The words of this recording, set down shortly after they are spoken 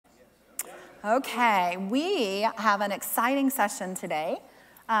Okay, we have an exciting session today.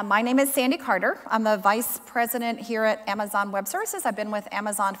 My name is Sandy Carter. I'm the Vice President here at Amazon Web Services. I've been with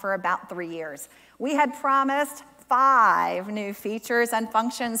Amazon for about 3 years. We had promised 5 new features and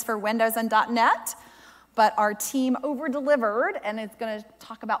functions for Windows and .NET, but our team over-delivered, and it's going to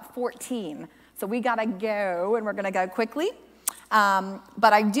talk about 14. So we got to go, and we're going to go quickly.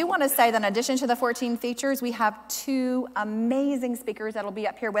 But I do want to say that in addition to the 14 features, we have 2 amazing speakers that will be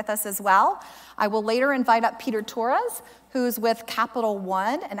up here with us as well. I will later invite up Peter Torres, who's with Capital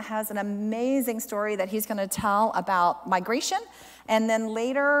One and has an amazing story that he's going to tell about migration. And then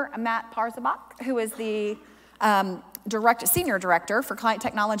later, Matt Parzabak, who is the Senior Director for Client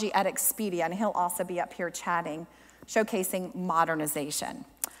Technology at Expedia, and he'll also be up here chatting, showcasing modernization.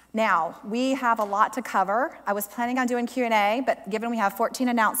 Now, we have a lot to cover. I was planning on doing Q&A, but given we have 14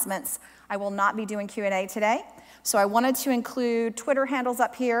 announcements, I will not be doing Q&A today. So I wanted to include Twitter handles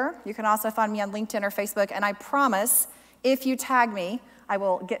up here. You can also find me on LinkedIn or Facebook, and I promise, if you tag me, I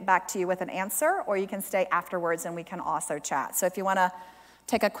will get back to you with an answer, or you can stay afterwards and we can also chat. So if you want to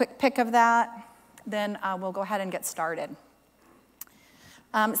take a quick pic of that, then we'll go ahead and get started.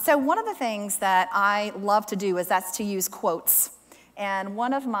 So one of the things that I love to do is that's to use quotes. And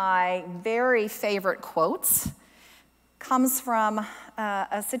one of my very favorite quotes comes from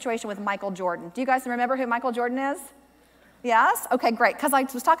a situation with Michael Jordan. Do you guys remember who Michael Jordan is? Yes? Okay, great. Because I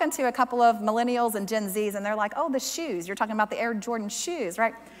was talking to a couple of millennials and Gen Zs, and they're like, oh, the shoes. You're talking about the Air Jordan shoes,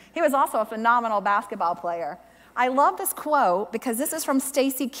 right? He was also a phenomenal basketball player. I love this quote because this is from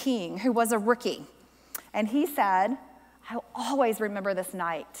Stacey King, who was a rookie. And he said, I'll always remember this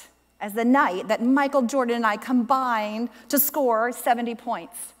night as the night that Michael Jordan and I combined to score 70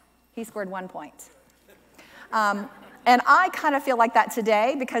 points. He scored 1 point. And I kind of feel like that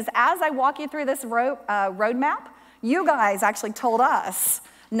today because as I walk you through this roadmap, you guys actually told us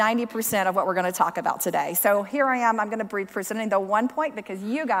 90% of what we're going to talk about today. So here I am. I'm going to be presenting the 1 point because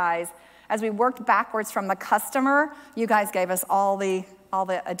you guys, as we worked backwards from the customer, you guys gave us all the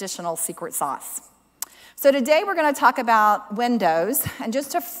additional secret sauce. So today we're going to talk about Windows, and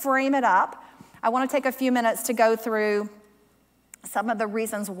just to frame it up, I want to take a few minutes to go through some of the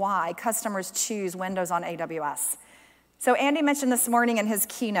reasons why customers choose Windows on AWS. So Andy mentioned this morning in his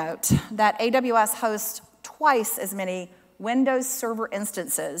keynote that AWS hosts twice as many Windows Server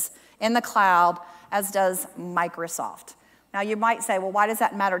instances in the cloud as does Microsoft. Now you might say, well, why does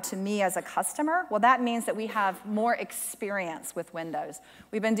that matter to me as a customer? Well, that means that we have more experience with Windows.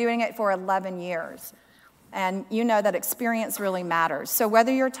 We've been doing it for 11 years. And you know that experience really matters. So whether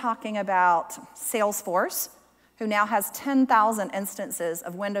you're talking about Salesforce, who now has 10,000 instances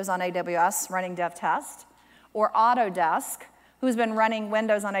of Windows on AWS running DevTest, or Autodesk, who's been running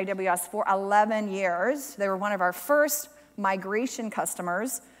Windows on AWS for 11 years. They were one of our first migration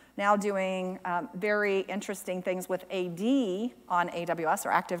customers, now doing very interesting things with AD on AWS,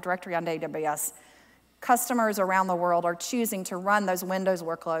 or Active Directory on AWS. Customers around the world are choosing to run those Windows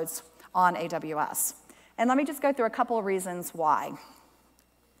workloads on AWS. And let me just go through a couple of reasons why.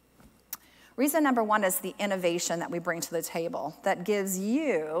 Reason number 1 is the innovation that we bring to the table that gives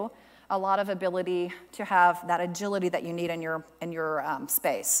you a lot of ability to have that agility that you need in your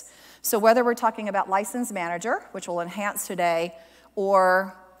space. So whether we're talking about License Manager, which we'll enhance today,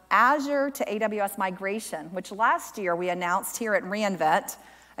 or Azure to AWS migration, which last year we announced here at reInvent,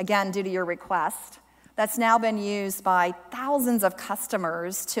 again, due to your request, that's now been used by thousands of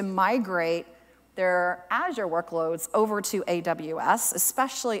customers to migrate their Azure workloads over to AWS,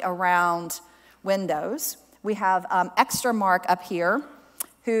 especially around Windows. We have Extramark up here,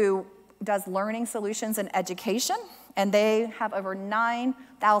 who does learning solutions in education, and they have over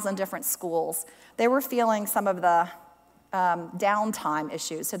 9,000 different schools. They were feeling some of the downtime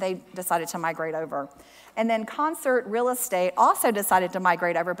issues, so they decided to migrate over. And then Concert Real Estate also decided to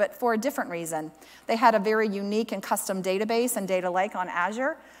migrate over, but for a different reason. They had a very unique and custom database and data lake on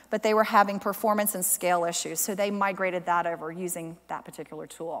Azure, but they were having performance and scale issues, so they migrated that over using that particular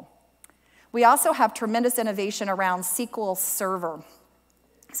tool. We also have tremendous innovation around SQL Server.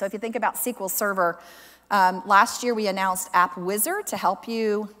 So if you think about SQL Server, last year we announced App Wizard to help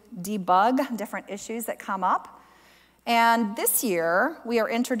you debug different issues that come up. And this year, we are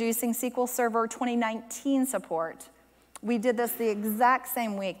introducing SQL Server 2019 support. We did this the exact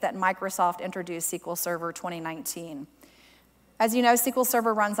same week that Microsoft introduced SQL Server 2019. As you know, SQL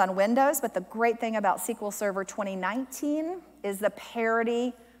Server runs on Windows, but the great thing about SQL Server 2019 is the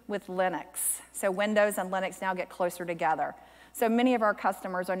parity with Linux. So Windows and Linux now get closer together. So many of our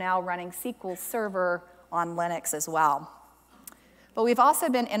customers are now running SQL Server on Linux as well. But we've also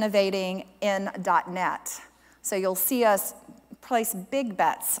been innovating in .NET. So you'll see us place big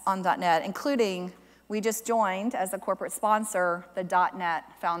bets on .NET, including we just joined as a corporate sponsor the .NET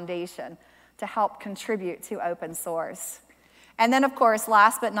Foundation to help contribute to open source. And then, of course,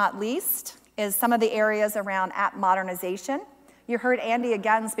 last but not least is some of the areas around app modernization. You heard Andy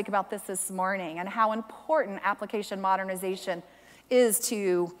again speak about this morning and how important application modernization is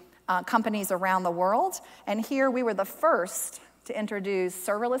to companies around the world. And here we were the first to introduce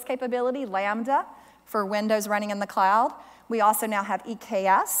serverless capability, Lambda, for Windows running in the cloud. We also now have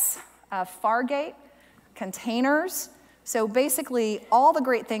EKS, Fargate, containers. So basically, all the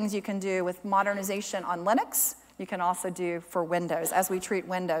great things you can do with modernization on Linux, you can also do for Windows, as we treat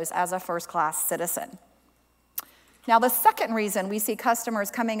Windows as a first-class citizen. Now, the second reason we see customers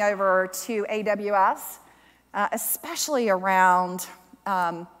coming over to AWS, especially around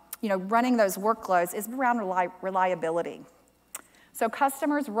running those workloads, is around reliability. So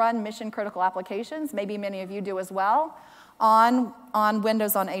customers run mission-critical applications, maybe many of you do as well, on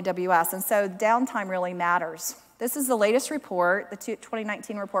Windows on AWS, and so downtime really matters. This is the latest report. The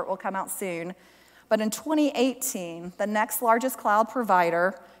 2019 report will come out soon. But in 2018, the next largest cloud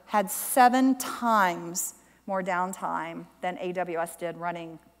provider had 7 times more downtime than AWS did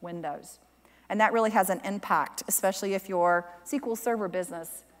running Windows. And that really has an impact, especially if your SQL Server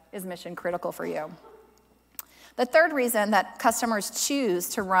business is mission critical for you. The third reason that customers choose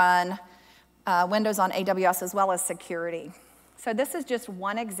to run Windows on AWS as well as security. So this is just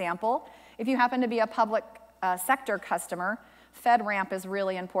one example. If you happen to be a public sector customer, FedRAMP is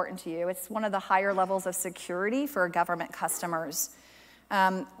really important to you. It's one of the higher levels of security for government customers.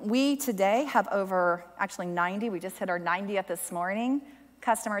 We today have over, actually 90, we just hit our 90th this morning,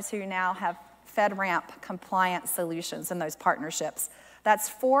 customers who now have FedRAMP compliant solutions in those partnerships. That's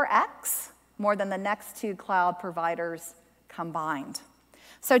 4x more than the next 2 cloud providers combined.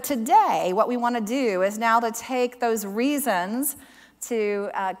 So today, what we want to do is now to take those reasons to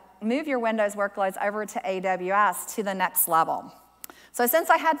move your Windows workloads over to AWS to the next level. So since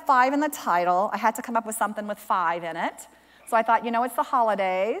I had 5 in the title, I had to come up with something with 5 in it. So I thought, it's the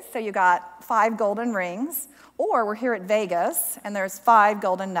holidays, so you got 5 golden rings, or we're here at Vegas, and there's 5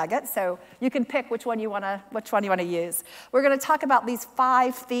 golden nuggets, so you can pick which one you want to use. We're going to talk about these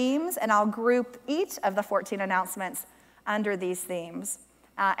 5 themes, and I'll group each of the 14 announcements under these themes.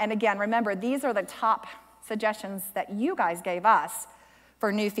 And again, remember, these are the top suggestions that you guys gave us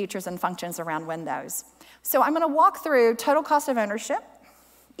for new features and functions around Windows. So I'm going to walk through total cost of ownership,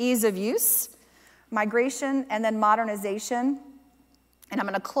 ease of use, migration, and then modernization. And I'm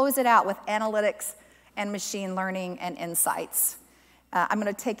going to close it out with analytics and machine learning and insights. I'm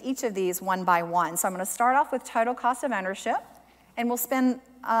going to take each of these one by one. So I'm going to start off with total cost of ownership, and we'll spend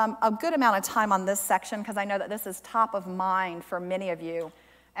a good amount of time on this section because I know that this is top of mind for many of you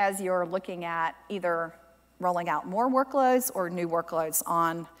as you're looking at either rolling out more workloads or new workloads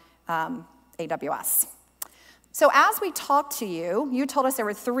on AWS. So as we talked to you, you told us there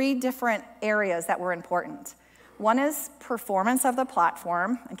were 3 different areas that were important. One is performance of the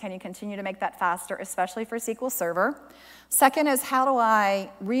platform, and can you continue to make that faster, especially for SQL Server? Second is how do I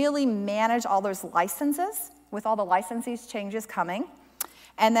really manage all those licenses with all the licenses changes coming?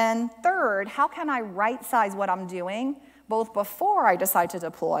 And then third, how can I right-size what I'm doing both before I decide to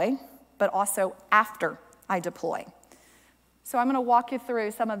deploy, but also after I deploy? So I'm going to walk you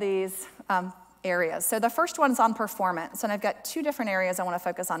through some of these areas. So the first one's on performance, and I've got 2 different areas I want to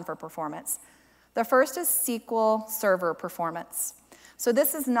focus on for performance. The first is SQL Server performance. So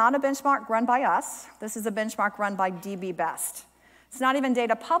this is not a benchmark run by us. This is a benchmark run by DBBest. It's not even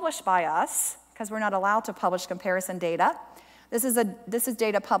data published by us, because we're not allowed to publish comparison data. This is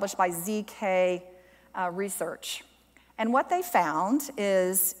data published by ZK Research. And what they found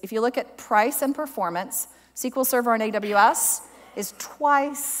is, if you look at price and performance, SQL Server on AWS is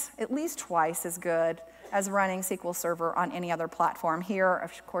at least twice as good as running SQL Server on any other platform. Here,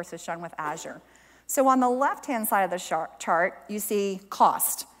 of course, is shown with Azure. So on the left-hand side of the chart, you see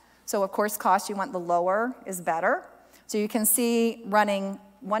cost. So of course, cost, you want the lower is better. So you can see running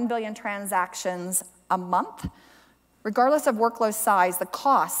 1 billion transactions a month. Regardless of workload size, the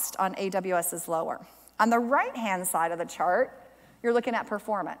cost on AWS is lower. On the right-hand side of the chart, you're looking at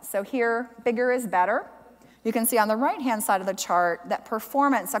performance. So here, bigger is better. You can see on the right-hand side of the chart that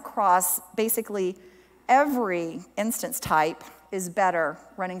performance across basically every instance type is better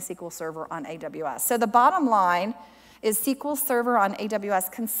running SQL Server on AWS. So the bottom line is SQL Server on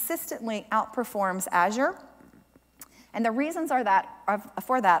AWS consistently outperforms Azure. And the reasons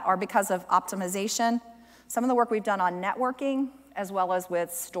for that are because of optimization, some of the work we've done on networking, as well as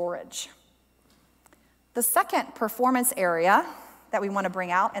with storage. The second performance area that we want to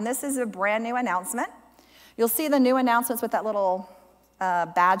bring out, and this is a brand new announcement. You'll see the new announcements with that little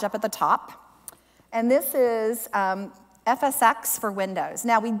badge up at the top. And this is FSX for Windows.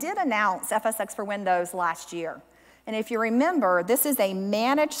 Now, we did announce FSX for Windows last year. And if you remember, this is a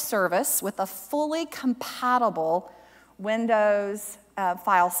managed service with a fully compatible Windows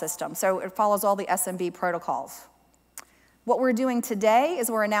file system. So it follows all the SMB protocols. What we're doing today is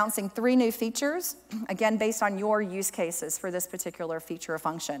we're announcing 3 new features, again, based on your use cases for this particular feature or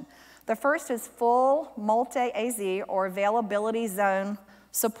function. The first is full multi-AZ or availability zone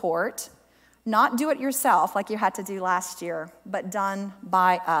support, not do it yourself like you had to do last year, but done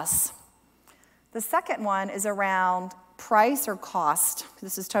by us. The second one is around price or cost.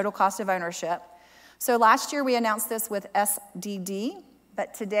 This is total cost of ownership. So last year we announced this with SDD,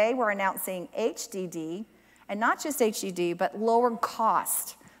 but today we're announcing HDD, and not just HDD, but lower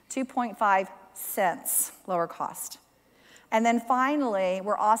cost, 2.5 cents lower cost. And then finally,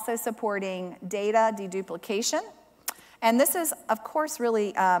 we're also supporting data deduplication. And this is, of course,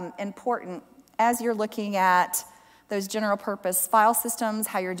 really important as you're looking at those general purpose file systems,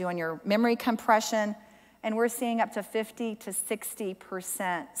 how you're doing your memory compression, and we're seeing up to 50 to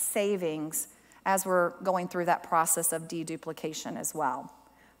 60% savings as we're going through that process of deduplication as well.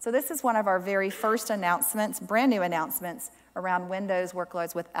 So this is one of our very first announcements, brand new announcements, around Windows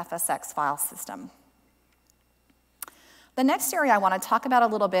workloads with FSX file system. The next area I want to talk about a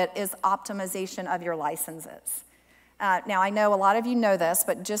little bit is optimization of your licenses. Now, I know a lot of you know this,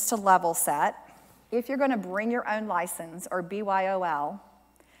 but just to level set, if you're going to bring your own license, or BYOL,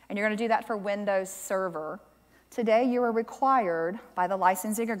 and you're going to do that for Windows Server, today you are required by the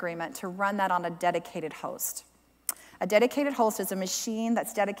licensing agreement to run that on a dedicated host. A dedicated host is a machine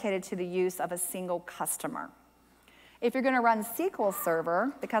that's dedicated to the use of a single customer. If you're going to run SQL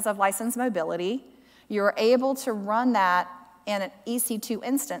Server, because of license mobility, you're able to run that in an EC2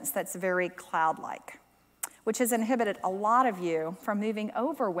 instance that's very cloud-like, which has inhibited a lot of you from moving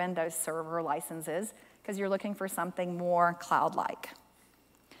over Windows Server licenses because you're looking for something more cloud-like.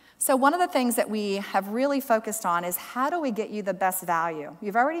 So one of the things that we have really focused on is how do we get you the best value?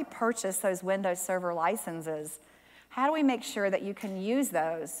 You've already purchased those Windows Server licenses. How do we make sure that you can use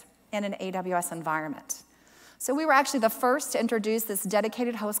those in an AWS environment? So we were actually the first to introduce this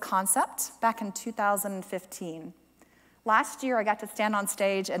dedicated host concept back in 2015. Last year, I got to stand on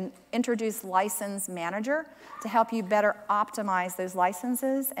stage and introduce License Manager to help you better optimize those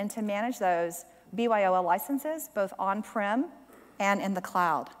licenses and to manage those BYOL licenses, both on-prem and in the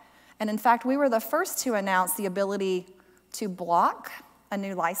cloud. And in fact, we were the first to announce the ability to block a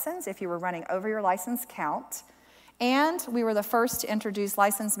new license if you were running over your license count. And we were the first to introduce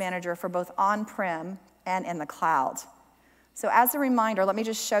License Manager for both on-prem and in the cloud. So as a reminder, let me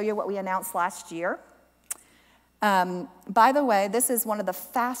just show you what we announced last year. By the way, this is one of the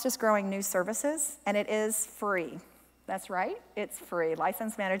fastest growing new services, and it is free. That's right, it's free.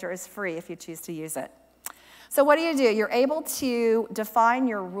 License Manager is free if you choose to use it. So what do? You're able to define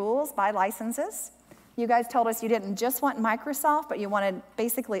your rules by licenses. You guys told us you didn't just want Microsoft, but you wanted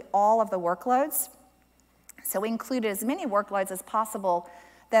basically all of the workloads. So we included as many workloads as possible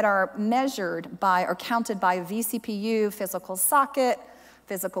that are measured by or counted by vCPU, physical socket,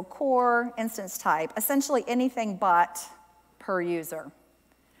 physical core, instance type, essentially anything but per user.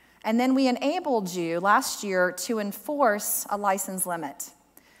 And then we enabled you last year to enforce a license limit,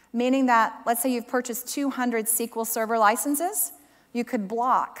 meaning that, let's say you've purchased 200 SQL Server licenses, you could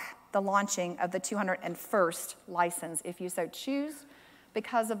block the launching of the 201st license if you so choose,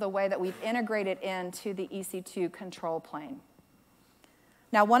 because of the way that we've integrated into the EC2 control plane.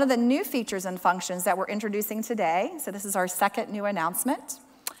 Now, one of the new features and functions that we're introducing today, so this is our second new announcement,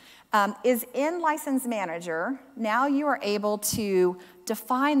 is in License Manager. Now you are able to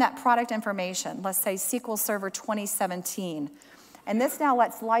define that product information, let's say SQL Server 2017. And this now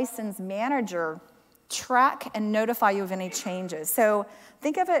lets License Manager track and notify you of any changes. So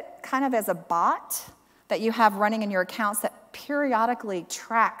think of it kind of as a bot that you have running in your accounts that periodically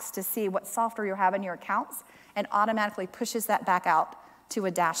tracks to see what software you have in your accounts and automatically pushes that back out to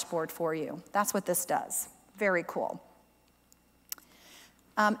a dashboard for you. That's what this does. Very cool.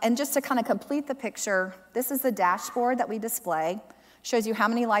 And just to kind of complete the picture, this is the dashboard that we display. Shows you how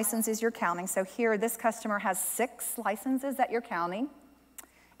many licenses you're counting. So here, this customer has 6 licenses that you're counting.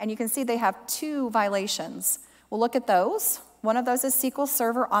 And you can see they have 2 violations. We'll look at those. One of those is SQL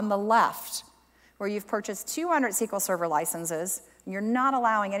Server on the left, where you've purchased 200 SQL Server licenses, and you're not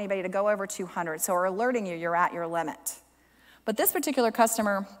allowing anybody to go over 200, so we're alerting you you're at your limit. But this particular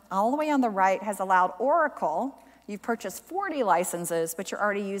customer, all the way on the right, has allowed Oracle. You've purchased 40 licenses, but you're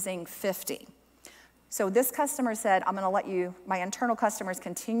already using 50. So this customer said, I'm going to let you, my internal customers,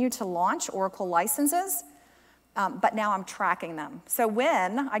 continue to launch Oracle licenses, but now I'm tracking them. So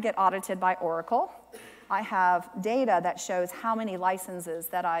when I get audited by Oracle, I have data that shows how many licenses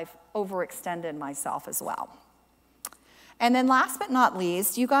that I've overextended myself as well. And then last but not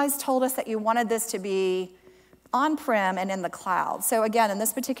least, you guys told us that you wanted this to be on-prem and in the cloud. So again, in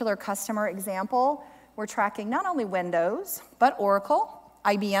this particular customer example, we're tracking not only Windows, but Oracle,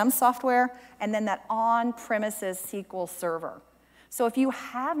 IBM software, and then that on-premises SQL Server. So if you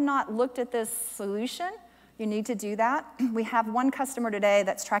have not looked at this solution, you need to do that. We have one customer today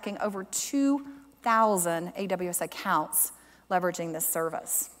that's tracking over 2,000 AWS accounts leveraging this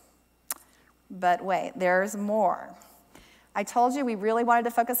service. But wait, there's more. I told you we really wanted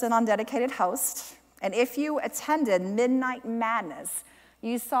to focus in on dedicated host. And if you attended Midnight Madness,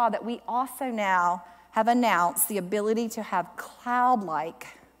 you saw that we also now have announced the ability to have cloud-like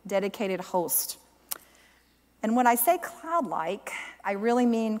dedicated host. And when I say cloud-like, I really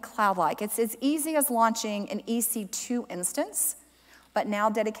mean cloud-like. It's as easy as launching an EC2 instance, but now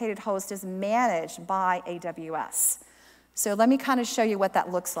dedicated host is managed by AWS. So let me kind of show you what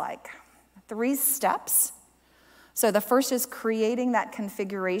that looks like. 3 steps. So the first is creating that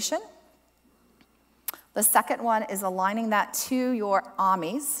configuration. The second one is aligning that to your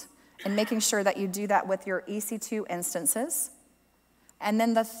AMIs and making sure that you do that with your EC2 instances. And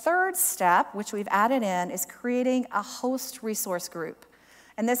then the third step, which we've added in, is creating a host resource group.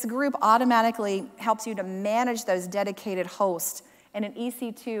 And this group automatically helps you to manage those dedicated hosts in an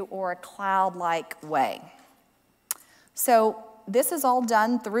EC2 or a cloud-like way. So this is all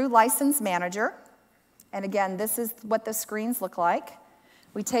done through License Manager. And again, this is what the screens look like.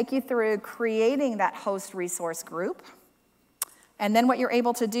 We take you through creating that host resource group. And then what you're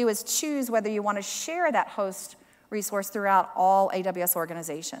able to do is choose whether you want to share that host resource throughout all AWS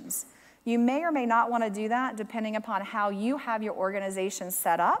organizations. You may or may not want to do that depending upon how you have your organization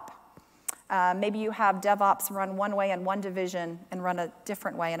set up. Maybe you have DevOps run one way in one division and run a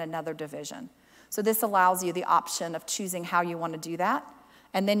different way in another division. So this allows you the option of choosing how you want to do that.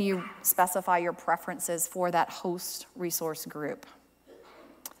 And then you specify your preferences for that host resource group.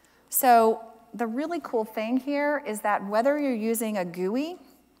 So the really cool thing here is that whether you're using a GUI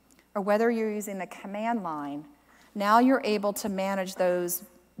or whether you're using the command line, now you're able to manage those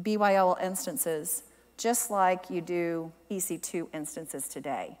BYOL instances just like you do EC2 instances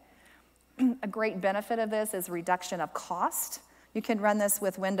today. A great benefit of this is reduction of cost. You can run this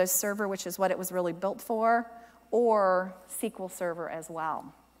with Windows Server, which is what it was really built for, or SQL Server as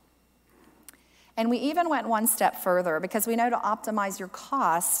well. And we even went one step further because we know to optimize your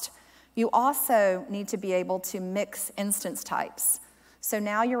cost, you also need to be able to mix instance types. So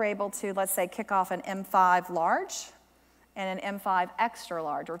now you're able to, let's say, kick off an M5 large and an M5 extra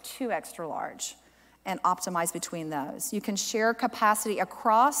large or 2 extra large and optimize between those. You can share capacity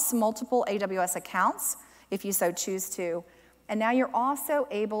across multiple AWS accounts if you so choose to. And now you're also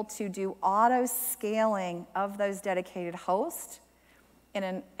able to do auto scaling of those dedicated hosts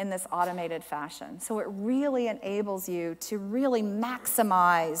in this automated fashion. So it really enables you to really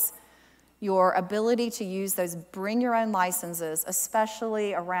maximize your ability to use those bring your own licenses,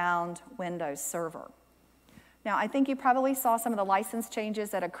 especially around Windows Server. Now, I think you probably saw some of the license changes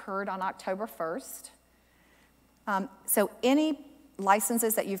that occurred on October 1st. So any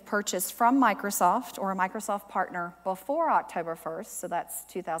licenses that you've purchased from Microsoft or a Microsoft partner before October 1st, so that's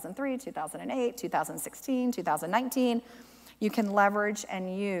 2003, 2008, 2016, 2019, you can leverage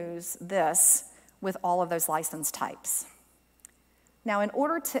and use this with all of those license types. Now, in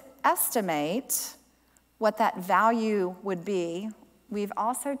order to estimate what that value would be, we've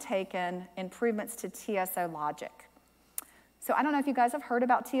also taken improvements to TSO Logic. So I don't know if you guys have heard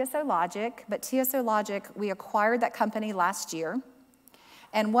about TSO Logic, but TSO Logic, we acquired that company last year.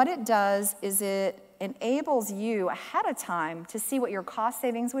 And what it does is it enables you ahead of time to see what your cost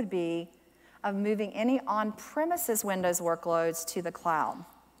savings would be of moving any on-premises Windows workloads to the cloud.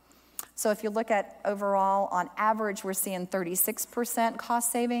 So if you look at overall, on average, we're seeing 36%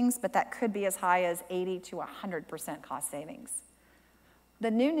 cost savings, but that could be as high as 80 to 100% cost savings.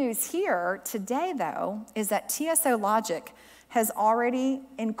 The new news here today, though, is that TSO Logic has already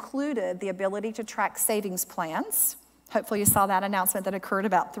included the ability to track savings plans. Hopefully you saw that announcement that occurred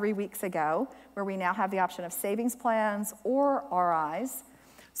about 3 weeks ago, where we now have the option of savings plans or RIs.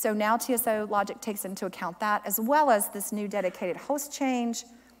 So now TSO Logic takes into account that, as well as this new dedicated host change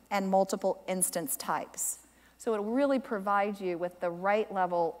and multiple instance types. So it will really provide you with the right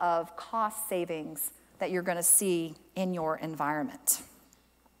level of cost savings that you're going to see in your environment.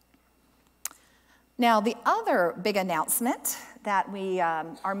 Now, the other big announcement that we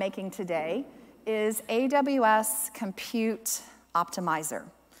are making today is AWS Compute Optimizer.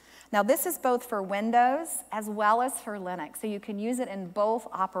 Now, this is both for Windows as well as for Linux, so you can use it in both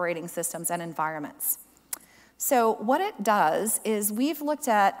operating systems and environments. So what it does is we've looked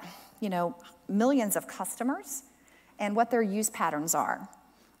at, millions of customers and what their use patterns are.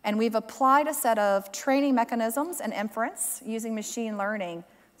 And we've applied a set of training mechanisms and inference using machine learning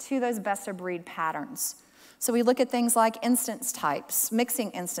to those best-of-breed patterns. So we look at things like instance types,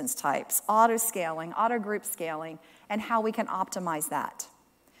 mixing instance types, auto-scaling, auto-group scaling, and how we can optimize that.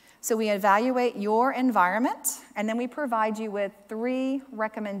 So we evaluate your environment, and then we provide you with 3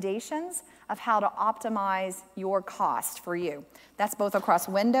 recommendations of how to optimize your cost for you. That's both across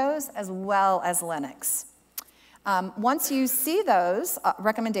Windows as well as Linux. Once you see those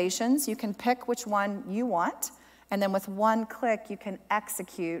recommendations, you can pick which one you want, and then with one click, you can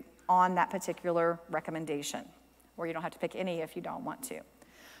execute on that particular recommendation, or you don't have to pick any if you don't want to.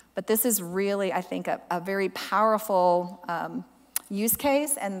 But this is really, I think, a very powerful use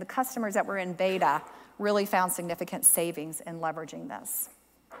case, and the customers that were in beta really found significant savings in leveraging this.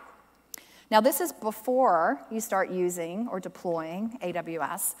 Now, this is before you start using or deploying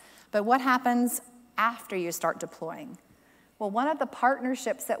AWS, but what happens after you start deploying? Well, one of the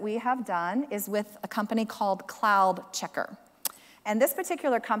partnerships that we have done is with a company called CloudCheckr. And this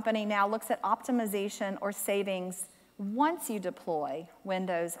particular company now looks at optimization or savings once you deploy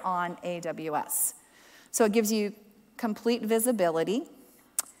Windows on AWS. So it gives you complete visibility.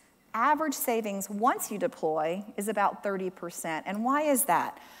 Average savings once you deploy is about 30%. And why is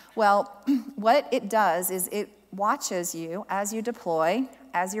that? Well, what it does is it watches you as you deploy,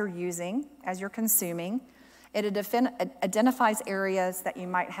 as you're using, as you're consuming. It identifies areas that you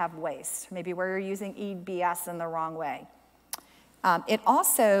might have waste, maybe where you're using EBS in the wrong way. It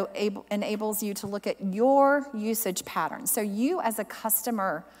also enables you to look at your usage patterns. So you as a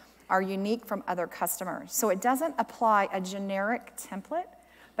customer are unique from other customers. So it doesn't apply a generic template,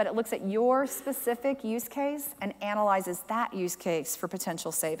 but it looks at your specific use case and analyzes that use case for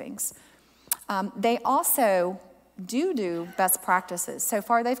potential savings. They also do best practices. So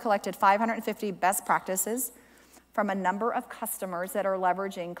far, they've collected 550 best practices from a number of customers that are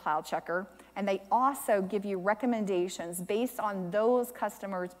leveraging CloudCheckr, and they also give you recommendations based on those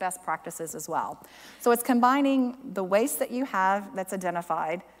customers' best practices as well. So it's combining the waste that you have that's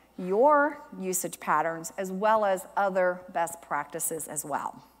identified, your usage patterns, as well as other best practices as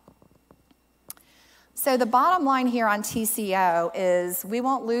well. So the bottom line here on TCO is we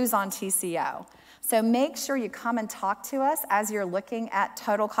won't lose on TCO. So make sure you come and talk to us as you're looking at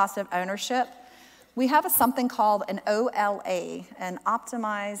total cost of ownership. We have something called an OLA, an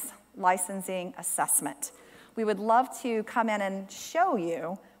Optimized Licensing Assessment. We would love to come in and show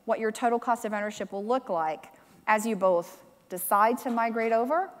you what your total cost of ownership will look like as you both decide to migrate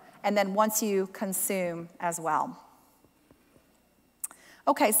over and then once you consume as well.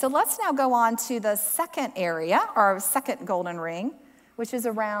 Okay, so let's now go on to the second area, our second golden ring, which is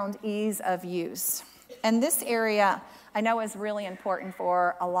around ease of use. And this area I know is really important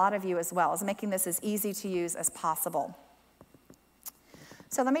for a lot of you as well, is making this as easy to use as possible.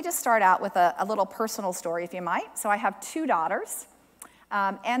 So let me just start out with a little personal story, if you might. So I have 2 daughters,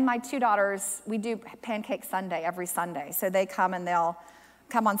 and my 2 daughters, we do Pancake Sunday every Sunday. So they come and they'll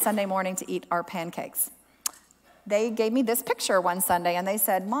come on Sunday morning to eat our pancakes. They gave me this picture one Sunday, and they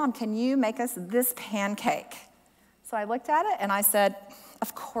said, "Mom, can you make us this pancake?" So I looked at it, and I said,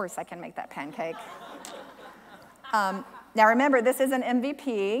 "Of course I can make that pancake." Now remember, this is an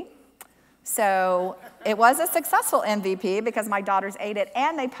MVP, so it was a successful MVP because my daughters ate it,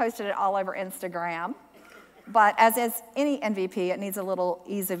 and they posted it all over Instagram. But as is any MVP, it needs a little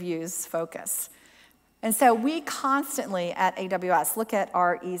ease of use focus. And so we constantly at AWS look at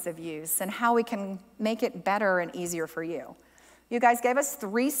our ease of use and how we can make it better and easier for you. You guys gave us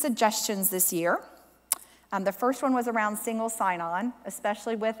 3 suggestions this year. The first one was around single sign-on,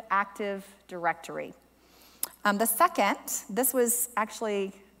 especially with Active Directory. The second, this was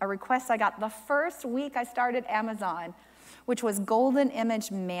actually a request I got the first week I started Amazon, which was golden image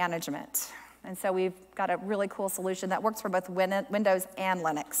management. And so we've got a really cool solution that works for both Windows and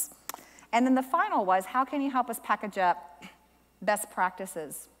Linux. And then the final was, how can you help us package up best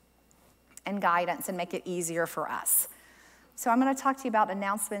practices and guidance and make it easier for us? So I'm going to talk to you about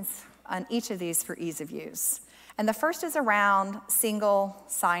announcements on each of these for ease of use. And the first is around single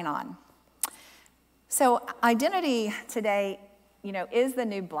sign-on. So identity today, is the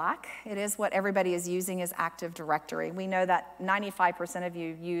new black. It is what everybody is using as Active Directory. We know that 95% of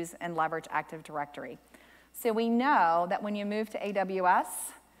you use and leverage Active Directory. So we know that when you move to AWS,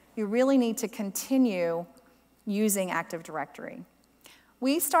 you really need to continue using Active Directory.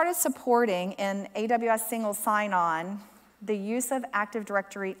 We started supporting in AWS single sign-on the use of Active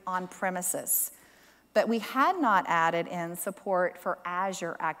Directory on premises, but we had not added in support for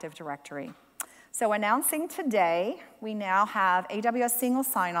Azure Active Directory. So announcing today, we now have AWS Single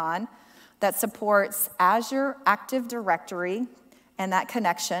Sign-On that supports Azure Active Directory and that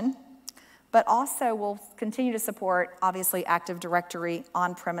connection, but also will continue to support, obviously, Active Directory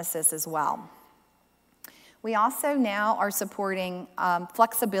on premises as well. We also now are supporting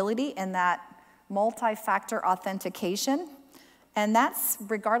flexibility in that multi-factor authentication, and that's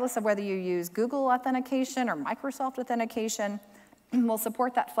regardless of whether you use Google authentication or Microsoft authentication. We'll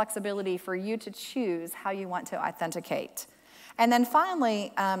support that flexibility for you to choose how you want to authenticate. And then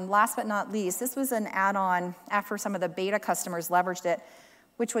finally, last but not least, this was an add-on after some of the beta customers leveraged it,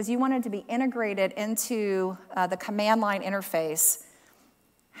 which was you wanted to be integrated into the command line interface,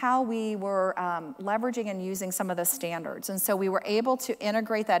 how we were leveraging and using some of the standards. And so we were able to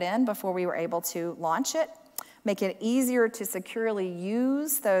integrate that in before we were able to launch it, make it easier to securely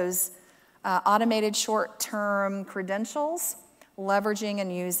use those automated short-term credentials, leveraging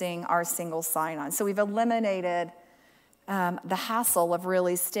and using our single sign-on. So we've eliminated the hassle of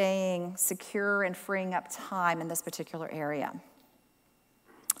really staying secure and freeing up time in this particular area.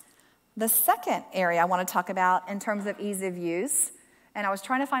 The second area I want to talk about in terms of ease of use, and I was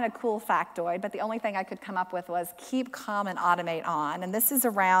trying to find a cool factoid, but the only thing I could come up with was keep calm and automate on, and this is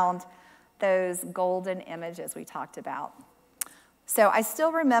around those golden images we talked about. So I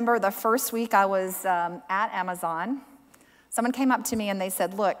still remember the first week I was at Amazon. Someone came up to me and they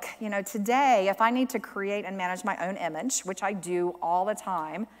said, look, you know, today if I need to create and manage my own image, which I do all the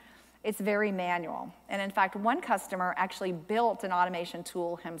time, it's very manual. And in fact, one customer actually built an automation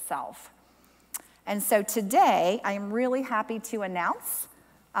tool himself. And so today, I am really happy to announce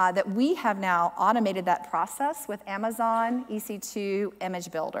that we have now automated that process with Amazon EC2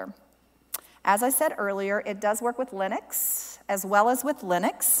 Image Builder. As I said earlier, it does work with Linux as well as with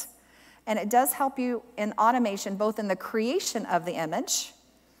Linux, and it does help you in automation both in the creation of the image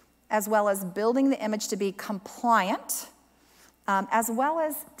as well as building the image to be compliant, as well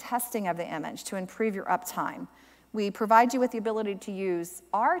as testing of the image to improve your uptime. We provide you with the ability to use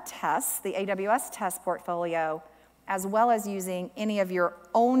our tests, the AWS test portfolio, as well as using any of your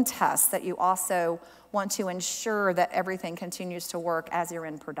own tests that you also want to ensure that everything continues to work as you're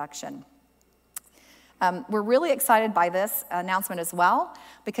in production. We're really excited by this announcement as well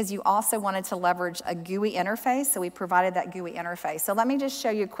because you also wanted to leverage a GUI interface, so we provided that GUI interface. So let me just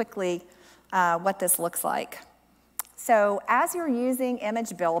show you quickly what this looks like. So as you're using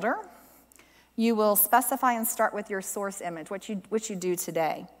Image Builder, you will specify and start with your source image, which you do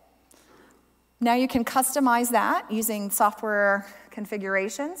today. Now you can customize that using software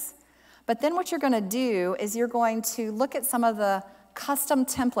configurations, but then what you're going to do is you're going to look at some of the custom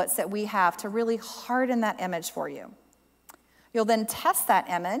templates that we have to really harden that image for you. You'll then test that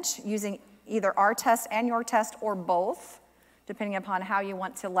image using either our test and your test or both, depending upon how you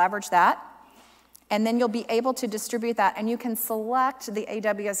want to leverage that. And then you'll be able to distribute that, and you can select the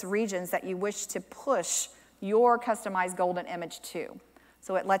AWS regions that you wish to push your customized golden image to.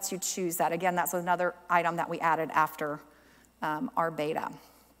 So it lets you choose that. Again, that's another item that we added after our beta.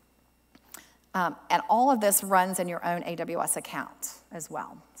 And all of this runs in your own AWS account as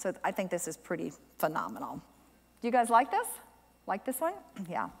well. So I think this is pretty phenomenal. Do you guys like this? Like this one?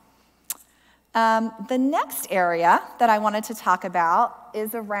 Yeah. The next area that I wanted to talk about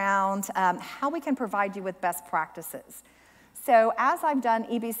is around how we can provide you with best practices. So as I've done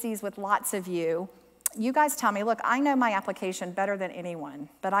EBCs with lots of you, you guys tell me, look, I know my application better than anyone,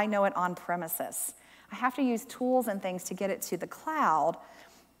 but I know it on premises. I have to use tools and things to get it to the cloud,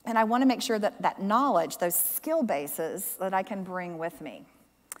 and I want to make sure that that knowledge, those skill bases, that I can bring with me.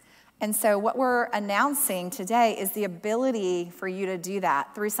 And so what we're announcing today is the ability for you to do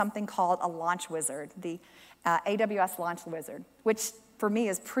that through something called a Launch Wizard, the AWS Launch Wizard, which for me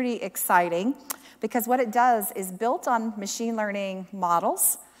is pretty exciting because what it does is built on machine learning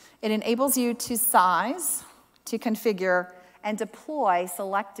models. It enables you to size, to configure, and deploy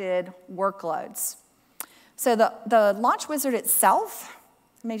selected workloads. So the Launch Wizard itself,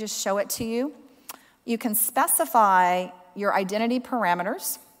 let me just show it to you. You can specify your identity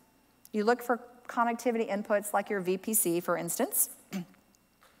parameters. You look for connectivity inputs like your VPC, for instance.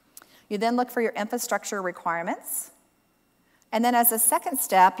 You then look for your infrastructure requirements. And then as a second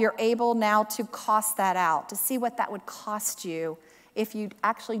step, you're able now to cost that out, to see what that would cost you if you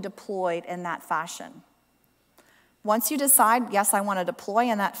actually deployed in that fashion. Once you decide, yes, I want to deploy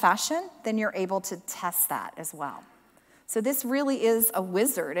in that fashion, then you're able to test that as well. So this really is a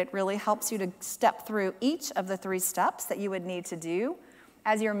wizard. It really helps you to step through each of the 3 steps that you would need to do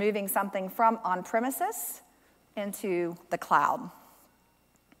as you're moving something from on-premises into the cloud.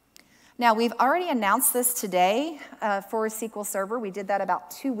 Now, we've already announced this today for SQL Server. We did that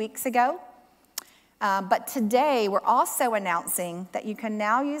about 2 weeks ago. But today, we're also announcing that you can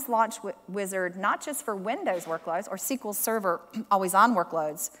now use Launch Wizard not just for Windows workloads or SQL Server always-on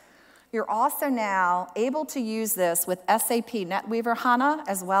workloads. You're also now able to use this with SAP NetWeaver HANA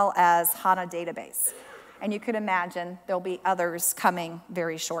as well as HANA Database. And you could imagine there'll be others coming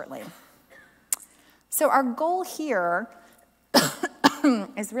very shortly. So our goal here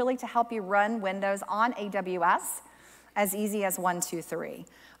is really to help you run Windows on AWS as easy as 1, 2, 3.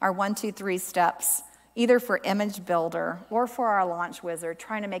 Our 1, 2, 3 steps, either for Image Builder or for our Launch Wizard,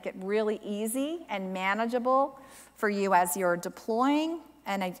 trying to make it really easy and manageable for you as you're deploying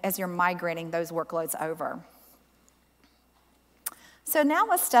and as you're migrating those workloads over. So now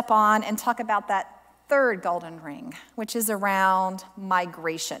let's step on and talk about that third golden ring, which is around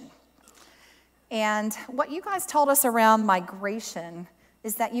migration. And what you guys told us around migration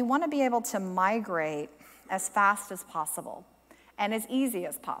is that you want to be able to migrate as fast as possible and as easy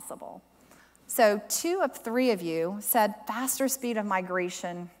as possible. So 2 of 3 of you said faster speed of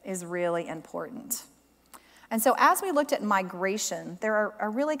migration is really important. And so as we looked at migration, there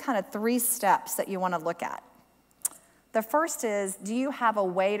are really kind of 3 steps that you want to look at. The first is, do you have a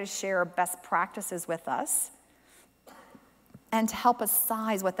way to share best practices with us and to help us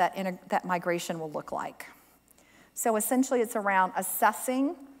size what that migration will look like? So essentially, it's around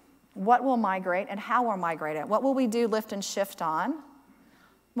assessing what will migrate and how we'll migrate it. What will we do lift and shift on?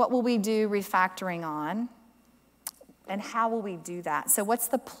 What will we do refactoring on? And how will we do that? So what's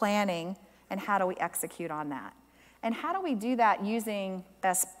the planning and how do we execute on that? And how do we do that using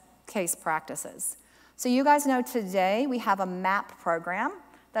best case practices? So you guys know today we have a MAP program.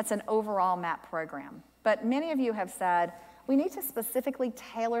 That's an overall MAP program. But many of you have said, we need to specifically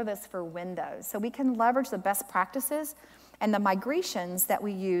tailor this for Windows so we can leverage the best practices and the migrations that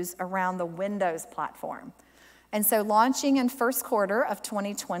we use around the Windows platform. And so launching in first quarter of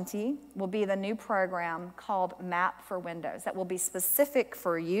 2020 will be the new program called MAP for Windows that will be specific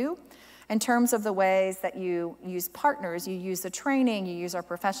for you in terms of the ways that you use partners, you use the training, you use our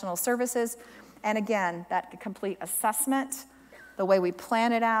professional services, and again, that complete assessment, the way we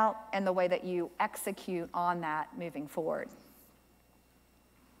plan it out, and the way that you execute on that moving forward.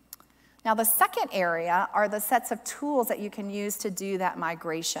 Now, the second area are the sets of tools that you can use to do that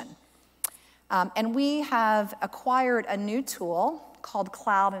migration. And we have acquired a new tool called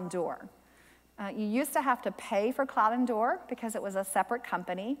Cloud Endure. You used to have to pay for Cloud Endure because it was a separate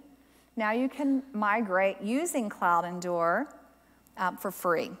company. Now you can migrate using Cloud Endure for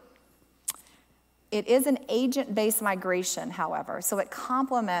free. It is an agent-based migration, however, so it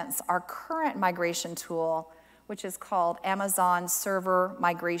complements our current migration tool, which is called Amazon Server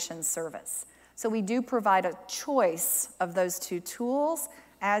Migration Service. So we do provide a choice of those 2 tools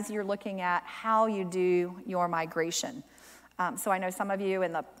as you're looking at how you do your migration. So I know some of you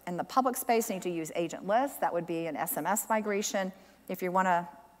in the public space need to use Agent List. That would be an SMS migration. If you want to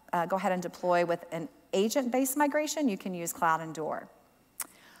go ahead and deploy with an agent-based migration, you can use Cloud Endure.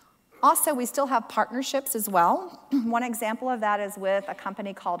 Also, we still have partnerships as well. One example of that is with a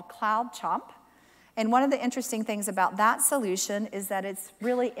company called Cloud Chomp. And one of the interesting things about that solution is that it's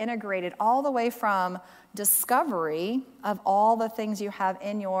really integrated all the way from discovery of all the things you have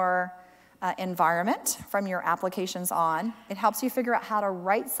in your environment from your applications on. It helps you figure out how to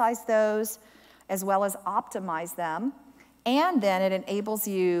right-size those as well as optimize them. And then it enables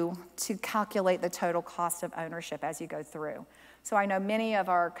you to calculate the total cost of ownership as you go through. So I know many of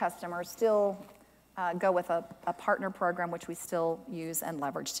our customers still go with a partner program, which we still use and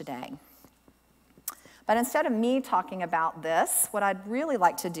leverage today. But instead of me talking about this, what I'd really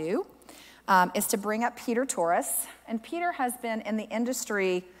like to do is to bring up Peter Torres. And Peter has been in the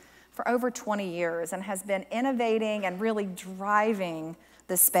industry for over 20 years and has been innovating and really driving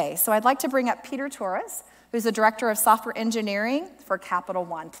the space. So I'd like to bring up Peter Torres, who's the Director of Software Engineering for Capital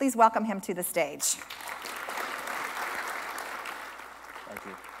One. Please welcome him to the stage. Thank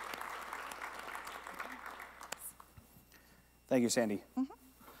you. Thank you, Sandy. Mm-hmm.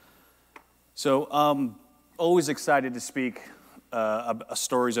 So, always excited to speak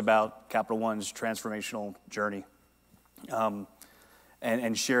stories about Capital One's transformational journey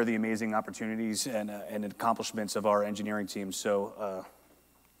and share the amazing opportunities and accomplishments of our engineering team. So, let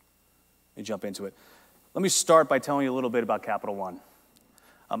me jump into it. Let me start by telling you a little bit about Capital One.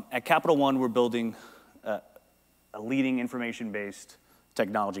 At Capital One, we're building a leading information-based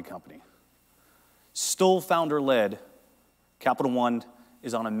technology company. Still founder-led, Capital One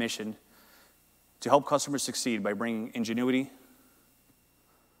is on a mission to help customers succeed by bringing ingenuity,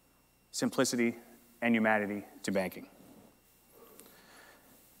 simplicity, and humanity to banking.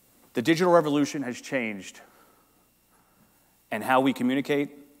 The digital revolution has changed and how we communicate,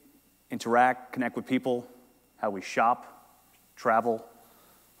 interact, connect with people, how we shop, travel,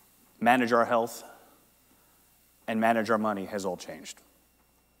 manage our health, and manage our money has all changed.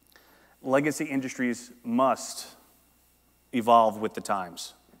 Legacy industries must evolve with the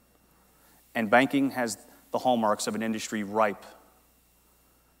times, and banking has the hallmarks of an industry ripe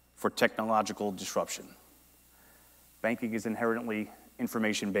for technological disruption. Banking is inherently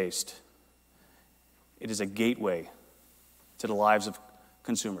information-based. It is a gateway to the lives of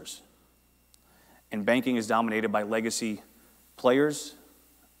consumers. And banking is dominated by legacy players,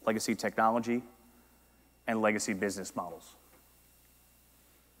 legacy technology, and legacy business models.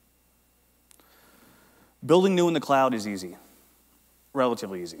 Building new in the cloud is easy,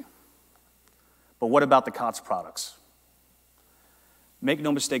 relatively easy. But what about the COTS products? Make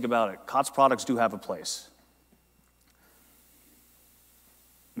no mistake about it, COTS products do have a place.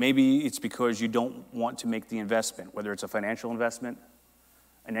 Maybe it's because you don't want to make the investment, whether it's a financial investment,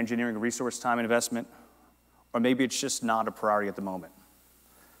 an engineering resource time investment, or maybe it's just not a priority at the moment.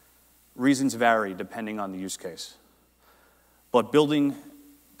 Reasons vary depending on the use case. But building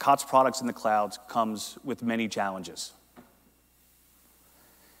COTS products in the cloud comes with many challenges.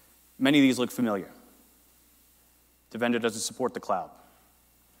 Many of these look familiar. The vendor doesn't support the cloud.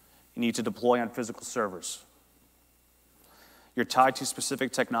 You need to deploy on physical servers. You're tied to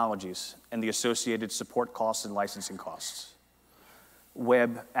specific technologies and the associated support costs and licensing costs.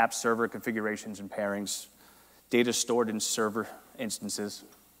 Web, app server configurations and pairings, data stored in server instances.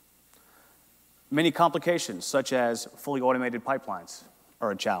 Many complications, such as fully automated pipelines,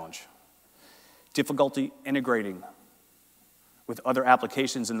 are a challenge. Difficulty integrating with other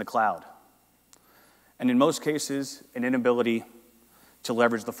applications in the cloud. And in most cases, an inability to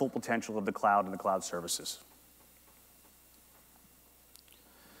leverage the full potential of the cloud and the cloud services.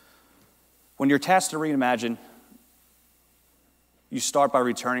 When you're tasked to reimagine, you start by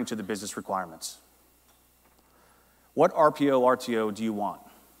returning to the business requirements. What RPO, RTO do you want?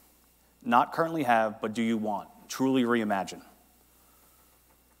 Not currently have, but do you want? Truly reimagine.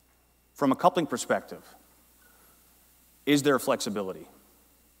 From a coupling perspective, is there flexibility?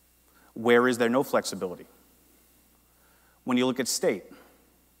 Where is there no flexibility? When you look at state,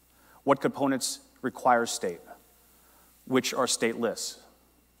 what components require state? Which are stateless?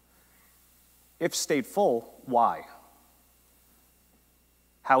 If stateful, why?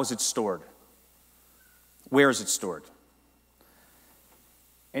 How is it stored? Where is it stored?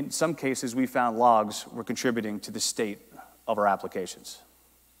 In some cases, we found logs were contributing to the state of our applications.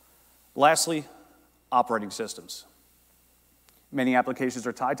 Lastly, operating systems. Many applications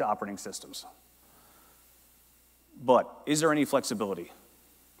are tied to operating systems. But is there any flexibility?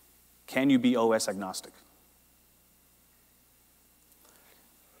 Can you be OS agnostic?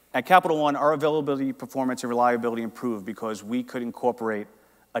 At Capital One, our availability, performance, and reliability improved because we could incorporate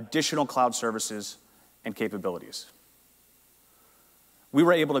additional cloud services and capabilities. We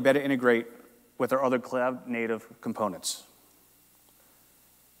were able to better integrate with our other cloud-native components.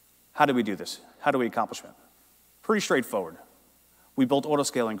 How did we do this? How do we accomplish it? Pretty straightforward. We built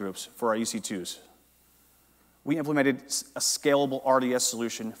auto-scaling groups for our EC2s. We implemented a scalable RDS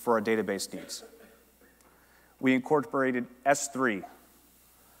solution for our database needs. We incorporated S3,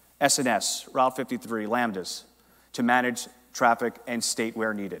 SNS, Route 53, Lambdas, to manage traffic and state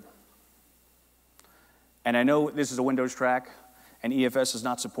where needed. And I know this is a Windows track, and EFS is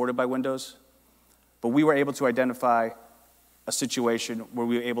not supported by Windows, but we were able to identify a situation where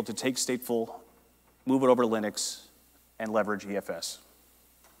we were able to take stateful, move it over to Linux, and leverage EFS.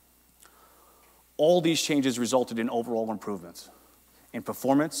 All these changes resulted in overall improvements in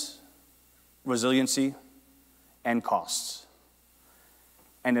performance, resiliency, and costs.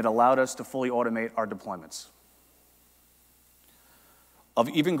 And it allowed us to fully automate our deployments. Of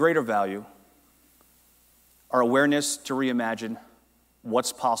even greater value, our awareness to reimagine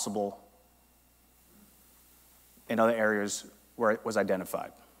what's possible in other areas where it was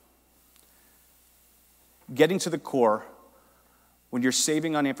identified. Getting to the core, when you're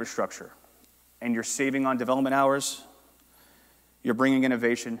saving on infrastructure and you're saving on development hours, you're bringing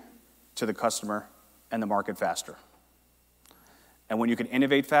innovation to the customer and the market faster. And when you can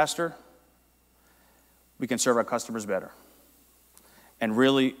innovate faster, we can serve our customers better. And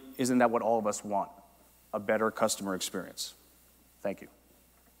really, isn't that what all of us want? A better customer experience. Thank you.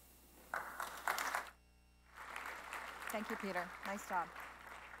 Thank you, Peter. Nice job.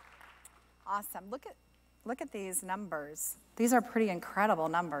 Awesome. Look at these numbers. These are pretty incredible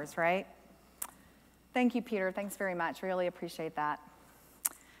numbers, right? Thank you, Peter. Thanks very much. Really appreciate that.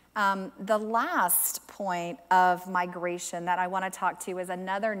 The last point of migration that I want to talk to is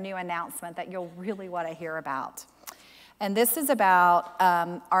another new announcement that you'll really want to hear about. And this is about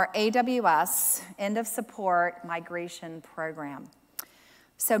our AWS End of Support Migration Program.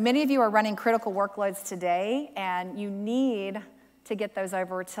 So many of you are running critical workloads today, and you need to get those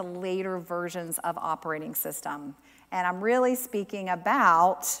over to later versions of operating system. And I'm really speaking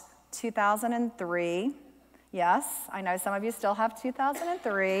about 2003. Yes, I know some of you still have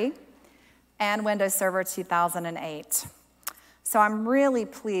 2003, and Windows Server 2008. So I'm really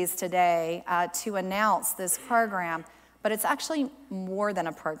pleased today to announce this program, but it's actually more than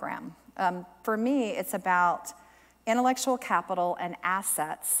a program. For me, it's about intellectual capital and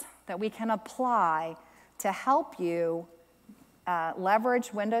assets that we can apply to help you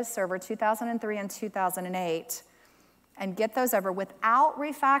leverage Windows Server 2003 and 2008 and get those over without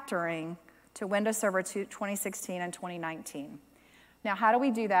refactoring to Windows Server 2016 and 2019. Now, how do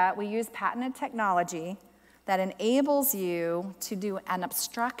we do that? We use patented technology that enables you to do an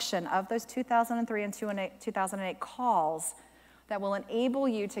abstraction of those 2003 and 2008 calls that will enable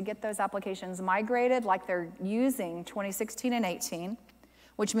you to get those applications migrated like they're using 2016 and 18,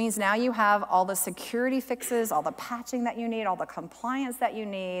 which means now you have all the security fixes, all the patching that you need, all the compliance that you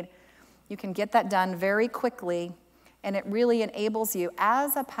need. You can get that done very quickly, and it really enables you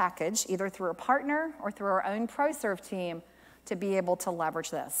as a package, either through a partner or through our own ProServe team, to be able to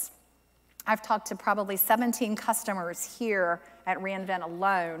leverage this. I've talked to probably 17 customers here at reInvent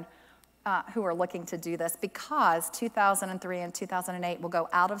alone who are looking to do this because 2003 and 2008 will go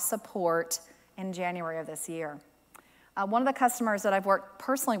out of support in January of this year. One of the customers that I've worked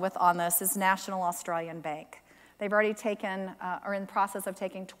personally with on this is National Australian Bank. They've already taken, are in the process of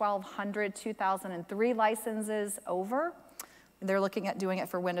taking 1,200 2003 licenses over. They're looking at doing it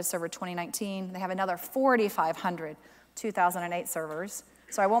for Windows Server 2019. They have another 4,500 2008 servers.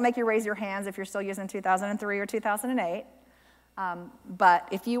 So I won't make you raise your hands if you're still using 2003 or 2008. But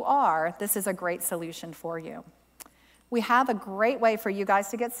if you are, this is a great solution for you. We have a great way for you guys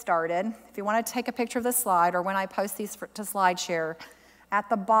to get started. If you want to take a picture of the slide, or when I post these to SlideShare, at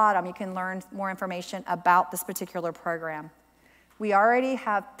the bottom you can learn more information about this particular program. We already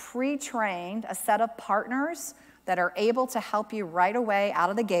have pre-trained a set of partners that are able to help you right away out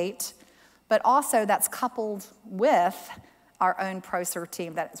of the gate, but also that's coupled with our own ProServe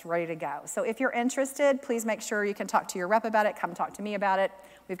team that is ready to go. So if you're interested, please make sure you can talk to your rep about it, come talk to me about it.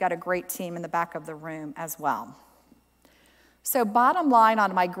 We've got a great team in the back of the room as well. So bottom line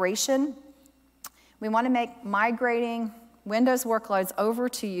on migration, we want to make migrating Windows workloads over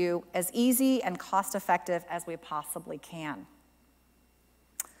to you as easy and cost-effective as we possibly can.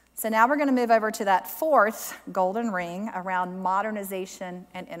 So now we're going to move over to that fourth golden ring around modernization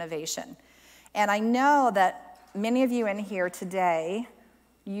and innovation. And I know that many of you in here today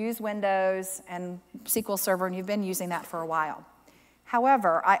use Windows and SQL Server, and you've been using that for a while.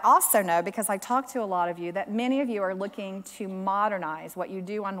 However, I also know, because I talk to a lot of you, that many of you are looking to modernize what you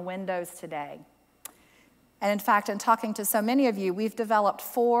do on Windows today. And in fact, in talking to so many of you, we've developed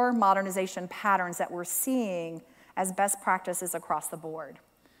 4 modernization patterns that we're seeing as best practices across the board.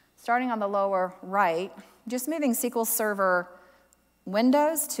 Starting on the lower right, just moving SQL Server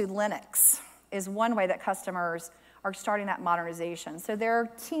Windows to Linux is one way that customers are starting that modernization. So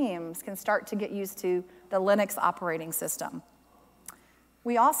their teams can start to get used to the Linux operating system.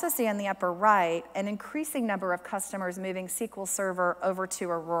 We also see in the upper right an increasing number of customers moving SQL Server over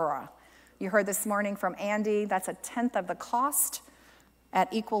to Aurora. You heard this morning from Andy, that's 1/10 of the cost at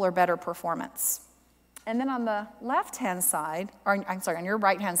equal or better performance. And then on the left-hand side, or I'm sorry, on your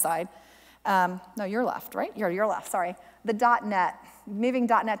right-hand side, no, your left, right? Your left, sorry. The .NET, moving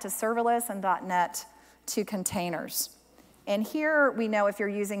 .NET to serverless and .NET to containers. And here we know if you're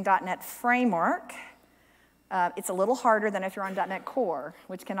using .NET Framework, it's a little harder than if you're on .NET Core,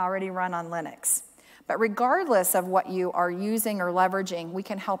 which can already run on Linux. But regardless of what you are using or leveraging, we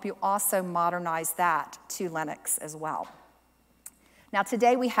can help you also modernize that to Linux as well. Now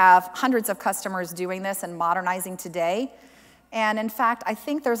today we have hundreds of customers doing this and modernizing today. And in fact, I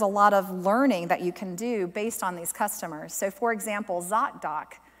think there's a lot of learning that you can do based on these customers. So for example,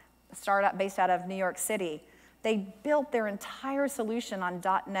 ZocDoc, a startup based out of New York City, they built their entire solution on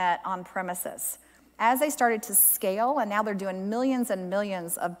 .NET on premises. As they started to scale, and now they're doing millions and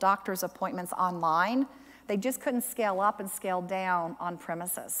millions of doctor's appointments online, they just couldn't scale up and scale down on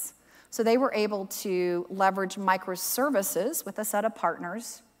premises. So they were able to leverage microservices with a set of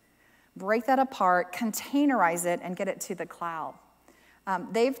partners, break that apart, containerize it, and get it to the cloud.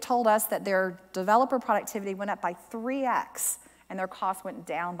 They've told us that their developer productivity went up by 3x, and their cost went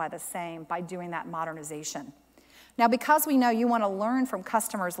down by the same by doing that modernization. Now, because we know you want to learn from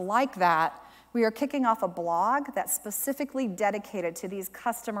customers like that, we are kicking off a blog that's specifically dedicated to these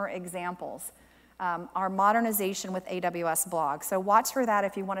customer examples, our modernization with AWS blog. So watch for that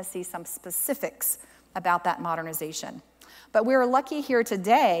if you want to see some specifics about that modernization. But we're lucky here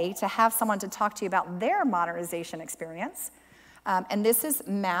today to have someone to talk to you about their modernization experience. And this is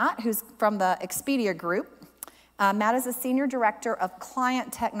Matt, who's from the Expedia Group. Matt is a Senior Director of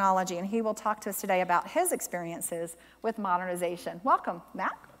Client Technology, and he will talk to us today about his experiences with modernization. Welcome,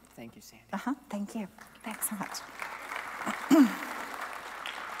 Matt. Thank you, Sandy. Thank you. Thanks so much.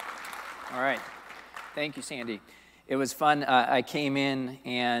 All right. Thank you, Sandy. It was fun. I came in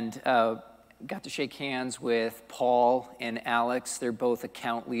and got to shake hands with Paul and Alex. They're both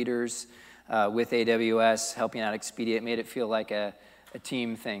account leaders with AWS, helping out Expedia. It made it feel like a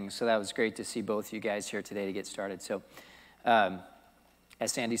team thing. So that was great to see both you guys here today to get started. So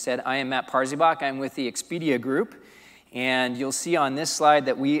as Sandy said, I am Matt Parziebach. I'm with the Expedia Group. And you'll see on this slide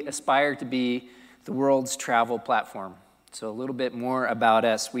that we aspire to be the world's travel platform. So a little bit more about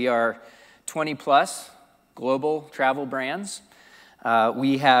us. We are 20+ global travel brands.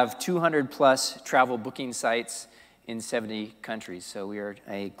 We have 200+ travel booking sites in 70 countries. So we are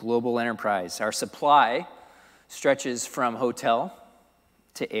a global enterprise. Our supply stretches from hotel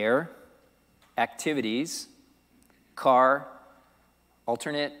to air, activities, car,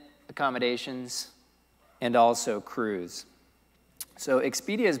 alternate accommodations, and also cruise. So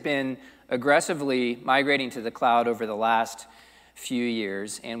Expedia has been aggressively migrating to the cloud over the last few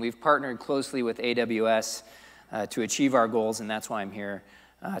years, and we've partnered closely with AWS to achieve our goals, and that's why I'm here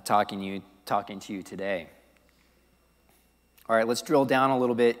talking to you today. All right, let's drill down a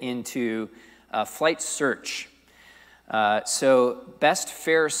little bit into flight search. So Best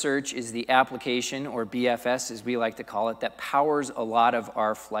Fare Search is the application, or BFS as we like to call it, that powers a lot of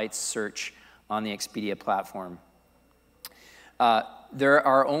our flight search on the Expedia platform. There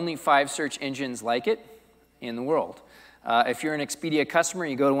are only 5 search engines like it in the world. If you're an Expedia customer,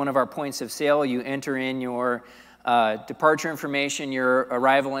 you go to one of our points of sale, you enter in your departure information, your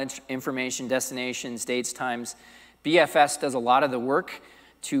arrival information, destinations, dates, times. BFS does a lot of the work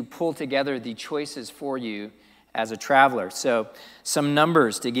to pull together the choices for you as a traveler. So some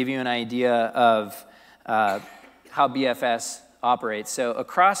numbers to give you an idea of how BFS operates. So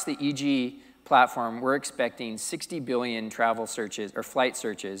across the EG platform, we're expecting 60 billion travel searches or flight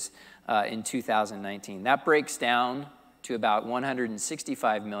searches in 2019. That breaks down to about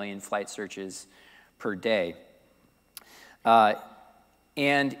 165 million flight searches per day.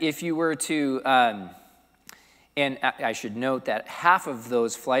 And if you were to, and I should note that half of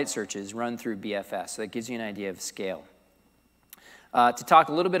those flight searches run through BFS, so that gives you an idea of scale. To talk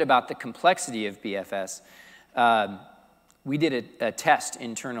a little bit about the complexity of BFS, we did a test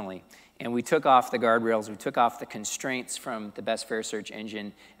internally. And we took off the guardrails, we took off the constraints from the Best Fare Search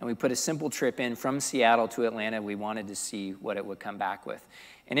engine, and we put a simple trip in from Seattle to Atlanta. We wanted to see what it would come back with.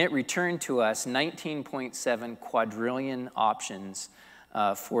 And it returned to us 19.7 quadrillion options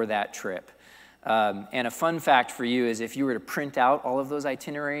for that trip. And a fun fact for you is if you were to print out all of those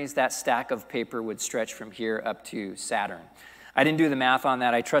itineraries, that stack of paper would stretch from here up to Saturn. I didn't do the math on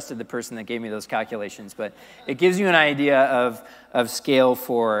that. I trusted the person that gave me those calculations, but it gives you an idea of scale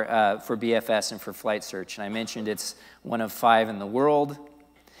for BFS and for flight search. And I mentioned it's one of 5 in the world,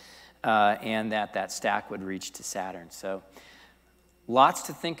 and that stack would reach to Saturn. So lots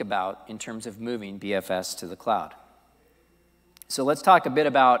to think about in terms of moving BFS to the cloud. So let's talk a bit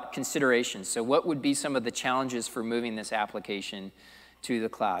about considerations. So what would be some of the challenges for moving this application to the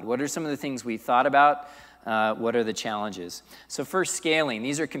cloud? What are some of the things we thought about? What are the challenges? So first, scaling.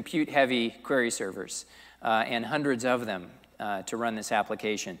 These are compute-heavy query servers, and hundreds of them to run this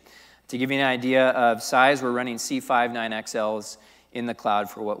application. To give you an idea of size, we're running C5 9XLs in the cloud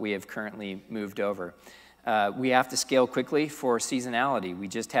for what we have currently moved over. We have to scale quickly for seasonality. We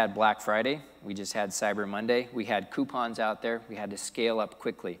just had Black Friday. We just had Cyber Monday. We had coupons out there. We had to scale up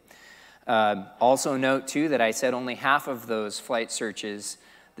quickly. Also note, too, that I said only half of those flight searches,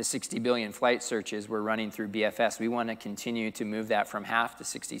 the 60 billion flight searches, were running through BFS. We want to continue to move that from half to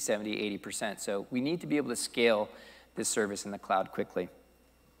 60, 70, 80%. So we need to be able to scale this service in the cloud quickly.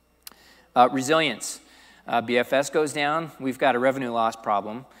 Resilience. BFS goes down, we've got a revenue loss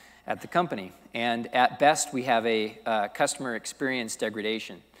problem at the company. And at best, we have a customer experience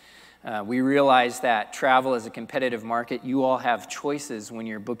degradation. We realize that travel is a competitive market. You all have choices when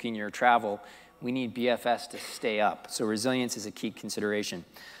you're booking your travel. We need BFS to stay up. So resilience is a key consideration.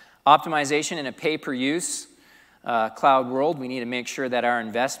 Optimization in a pay-per-use cloud world. We need to make sure that our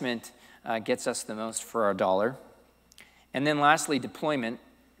investment gets us the most for our dollar. And then lastly, deployment.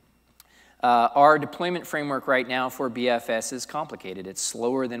 Our deployment framework right now for BFS is complicated. It's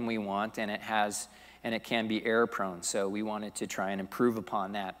slower than we want, and it can be error prone. So we wanted to try and improve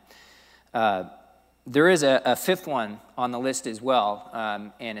upon that. There is a fifth one on the list as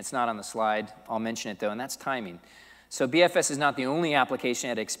well, and it's not on the slide. I'll mention it though, and that's timing. So BFS is not the only application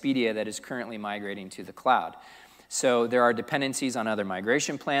at Expedia that is currently migrating to the cloud. So there are dependencies on other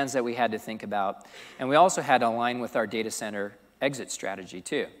migration plans that we had to think about, and we also had to align with our data center exit strategy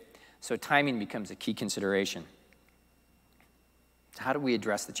too. So timing becomes a key consideration. How do we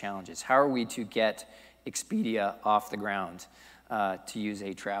address the challenges? How are we to get Expedia off the ground, to use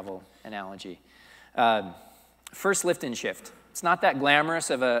a travel analogy? First, lift and shift. It's not that glamorous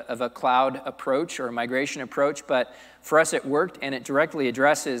of a cloud approach or a migration approach, but for us it worked, and it directly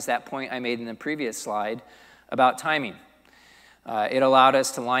addresses that point I made in the previous slide about timing. It allowed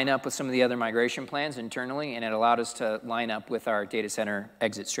us to line up with some of the other migration plans internally, and it allowed us to line up with our data center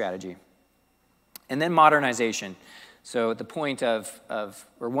exit strategy. And then modernization. So the point or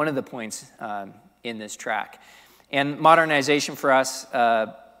one of the points in this track. And modernization for us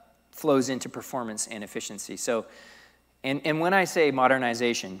flows into performance and efficiency. So, and when I say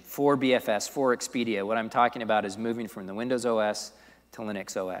modernization for BFS, for Expedia, what I'm talking about is moving from the Windows OS to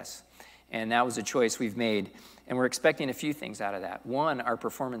Linux OS. And that was a choice we've made. And we're expecting a few things out of that. One, our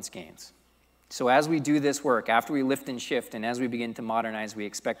performance gains. So as we do this work, after we lift and shift, and as we begin to modernize, we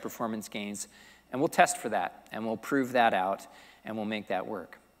expect performance gains. And we'll test for that, and we'll prove that out, and we'll make that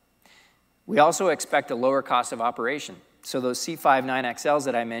work. We also expect a lower cost of operation. So those C5-9XLs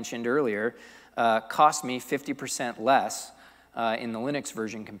that I mentioned earlier cost me 50% less in the Linux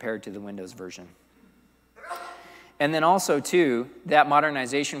version compared to the Windows version. And then also, too, that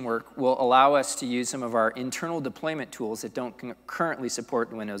modernization work will allow us to use some of our internal deployment tools that don't currently support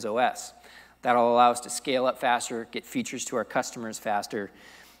the Windows OS. That'll allow us to scale up faster, get features to our customers faster,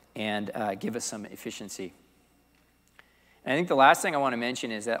 and give us some efficiency. And I think the last thing I want to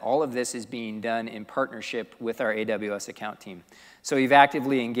mention is that all of this is being done in partnership with our AWS account team. So we've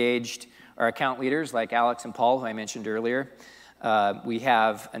actively engaged our account leaders like Alex and Paul, who I mentioned earlier. We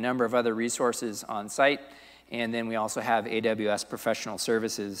have a number of other resources on site. And then we also have AWS professional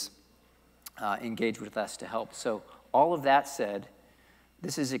services engaged with us to help. So all of that said,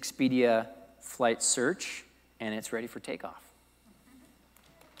 this is Expedia Flight Search, and it's ready for takeoff.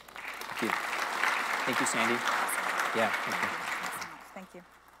 Thank you. Thank you, Sandy. Yeah, thank you. Thank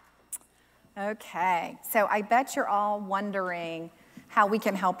you. Okay, so I bet you're all wondering how we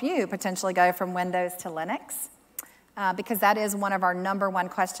can help you potentially go from Windows to Linux, because that is one of our #1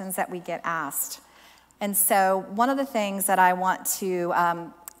 questions that we get asked. And so one of the things that I want to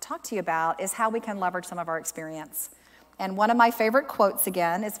talk to you about is how we can leverage some of our experience. And one of my favorite quotes,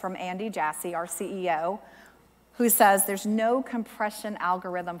 again, is from Andy Jassy, our CEO, who says, "There's no compression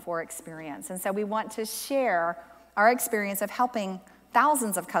algorithm for experience." And so we want to share our experience of helping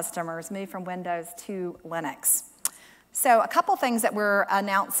thousands of customers move from Windows to Linux. So a couple things that we're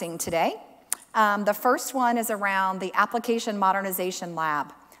announcing today. The first one is around the Application Modernization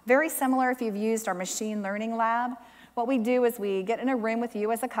Lab. Very similar if you've used our machine learning lab. What we do is we get in a room with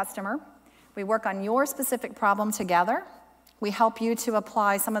you as a customer. We work on your specific problem together. We help you to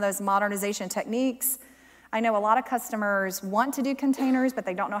apply some of those modernization techniques. I know a lot of customers want to do containers, but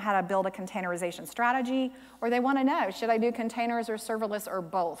they don't know how to build a containerization strategy, or they want to know, should I do containers or serverless or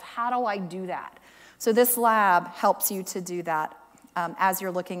both? How do I do that? So this lab helps you to do that as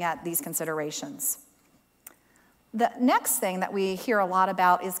you're looking at these considerations. The next thing that we hear a lot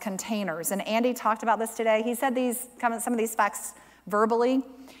about is containers, and Andy talked about this today. He said some of these facts verbally,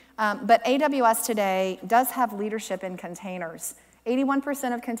 but AWS today does have leadership in containers.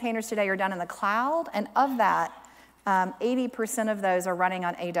 81% of containers today are done in the cloud, and of that, 80% of those are running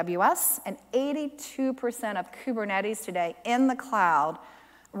on AWS, and 82% of Kubernetes today in the cloud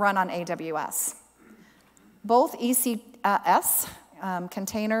run on AWS. Both ECS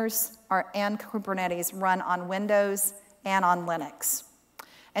containers and Kubernetes run on Windows and on Linux.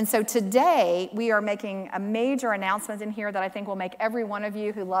 And so today, we are making a major announcement in here that I think will make every one of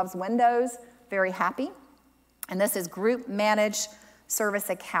you who loves Windows very happy. And this is Group Managed Service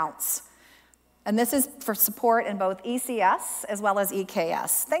Accounts. And this is for support in both ECS as well as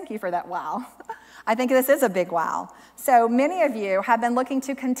EKS. Thank you for that wow. I think this is a big wow. So many of you have been looking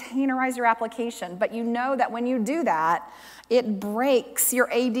to containerize your application, but you know that when you do that, it breaks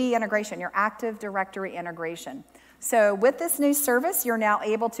your AD integration, your Active Directory integration. So with this new service, you're now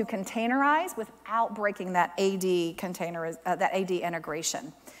able to containerize without breaking that AD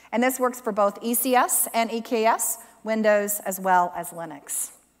integration. And this works for both ECS and EKS, Windows as well as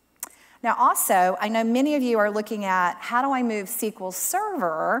Linux. Now also, I know many of you are looking at how do I move SQL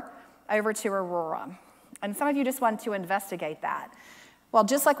Server over to Aurora. And some of you just want to investigate that. Well,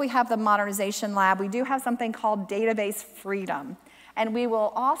 just like we have the modernization lab, we do have something called database freedom. And we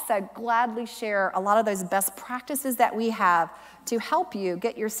will also gladly share a lot of those best practices that we have to help you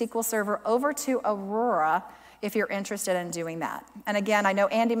get your SQL Server over to Aurora if you're interested in doing that. And again, I know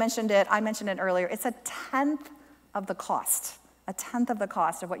Andy mentioned it, I mentioned it earlier, it's a tenth of the cost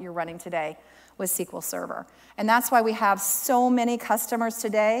of what you're running today with SQL Server. And that's why we have so many customers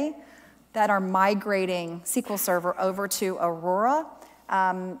today that are migrating SQL Server over to Aurora.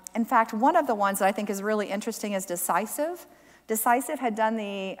 In fact, one of the ones that I think is really interesting is Decisive. Decisive had done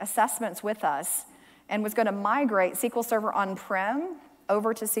the assessments with us and was going to migrate SQL Server on-prem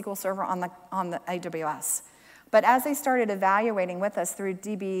over to SQL Server on the AWS. But as they started evaluating with us through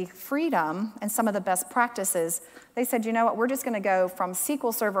DB Freedom and some of the best practices, they said, you know what, we're just going to go from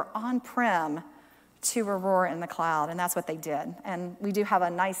SQL Server on-prem to Aurora in the cloud, and that's what they did. And we do have a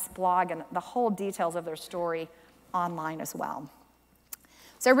nice blog and the whole details of their story online as well.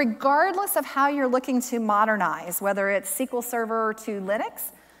 So regardless of how you're looking to modernize, whether it's SQL Server to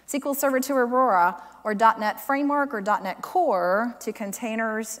Linux, SQL Server to Aurora, or .NET Framework or .NET Core to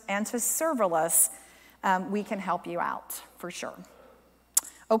containers and to serverless, we can help you out for sure.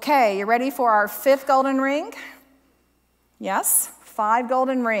 Okay, you ready for our 5th golden ring? Yes, 5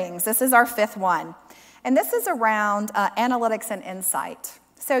 golden rings. This is our 5th one. And this is around analytics and insight.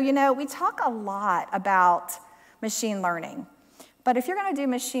 So, you know, we talk a lot about machine learning. But if you're going to do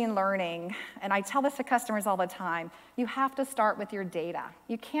machine learning, and I tell this to customers all the time, you have to start with your data.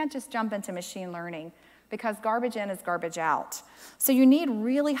 You can't just jump into machine learning because garbage in is garbage out. So you need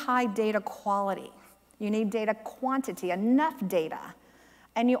really high data quality. You need data quantity, enough data.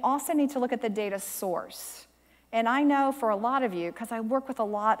 And you also need to look at the data source. And I know for a lot of you, because I work with a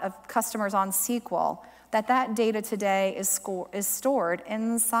lot of customers on SQL, that data today is stored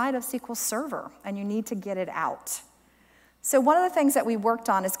inside of SQL Server, and you need to get it out. So one of the things that we worked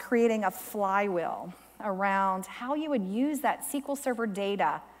on is creating a flywheel around how you would use that SQL Server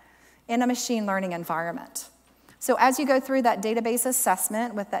data in a machine learning environment. So as you go through that database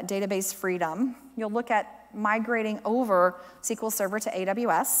assessment with that database freedom, you'll look at migrating over SQL Server to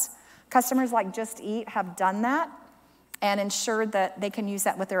AWS. Customers like Just Eat have done that and ensured that they can use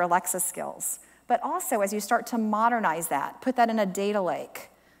that with their Alexa skills. But also, as you start to modernize that, put that in a data lake,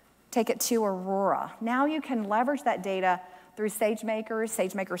 take it to Aurora. Now you can leverage that data through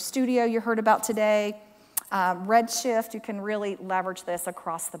SageMaker Studio you heard about today, Redshift. You can really leverage this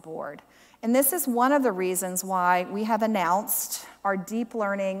across the board. And this is one of the reasons why we have announced our deep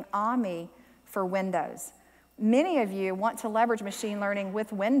learning Omni for Windows. Many of you want to leverage machine learning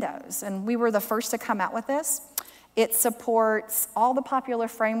with Windows, and we were the first to come out with this. It supports all the popular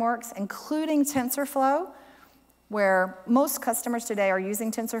frameworks, including TensorFlow, where most customers today are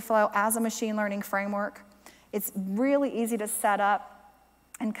using TensorFlow as a machine learning framework. It's really easy to set up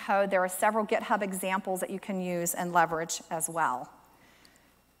and code. There are several GitHub examples that you can use and leverage as well.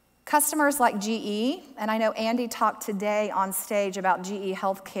 Customers like GE, and I know Andy talked today on stage about GE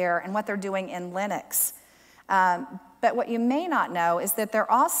Healthcare and what they're doing in Linux. But what you may not know is that they're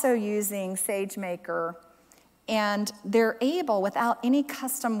also using SageMaker, and they're able, without any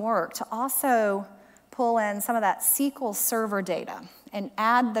custom work, to also pull in some of that SQL Server data and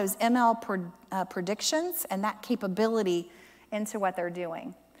add those ML predictions and that capability into what they're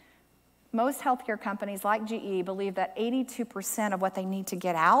doing. Most healthcare companies like GE believe that 82% of what they need to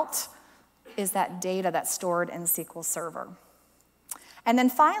get out is that data that's stored in SQL Server. And then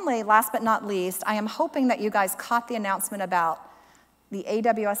finally, last but not least, I am hoping that you guys caught the announcement about the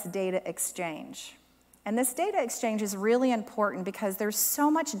AWS Data Exchange. And this data exchange is really important because there's so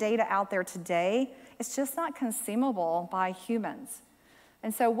much data out there today, it's just not consumable by humans.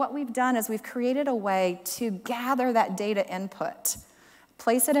 And so what we've done is we've created a way to gather that data input,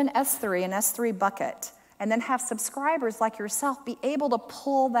 place it in S3, an S3 bucket, and then have subscribers like yourself be able to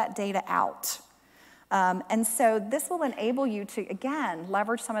pull that data out. And so this will enable you to, again,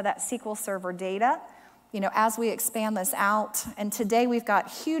 leverage some of that SQL Server data, as we expand this out. And today we've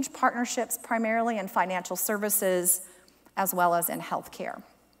got huge partnerships primarily in financial services as well as in healthcare.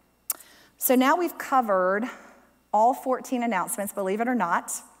 So now we've covered all 14 announcements, believe it or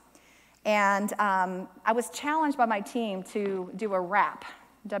not. And I was challenged by my team to do a wrap,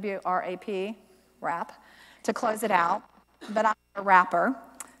 W-R-A-P, wrap, to close it out. But I'm a rapper.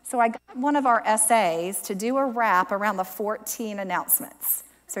 So I got one of our SAs to do a wrap around the 14 announcements.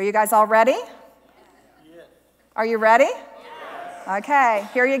 So are you guys all ready? Yes. Are you ready? Yes. Okay,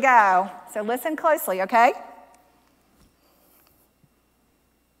 here you go. So listen closely, okay?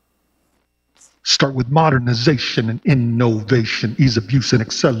 Start with modernization and innovation, ease of use and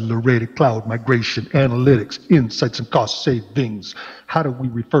accelerated cloud migration, analytics, insights, and cost savings. How do we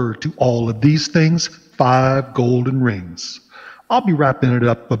refer to all of these things? 5 golden rings. I'll be wrapping it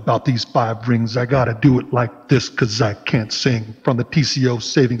up about these 5 rings. I gotta do it like this because I can't sing. From the TCO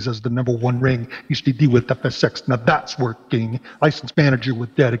savings as the #1 ring, HDD with FSX, now that's working. License manager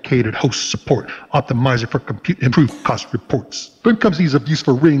with dedicated host support. Optimizer for compute, improved cost reports. Then comes ease of use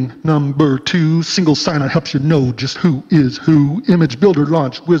for ring #2. Single sign-on helps you know just who is who. Image builder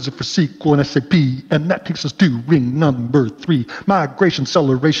launch, Wizard for SQL and SAP. And that takes us to ring #3. Migration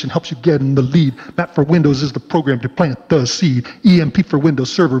acceleration helps you get in the lead. Map for Windows is the program to plant the seed. EMP for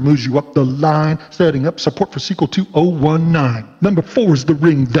Windows Server moves you up the line, setting up support for SQL 2019. #4 is the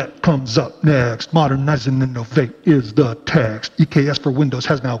ring that comes up next. Modernize and innovate is the text. EKS for Windows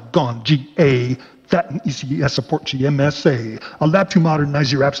has now gone GA. That and ECS support GMSA. A lab to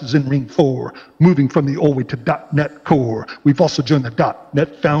modernize your apps is in ring 4, moving from the old way to .NET Core. We've also joined the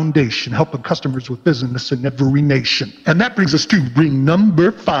 .NET Foundation, helping customers with business in every nation. And that brings us to ring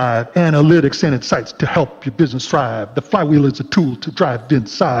 #5, analytics and insights to help your business thrive. The flywheel is a tool to drive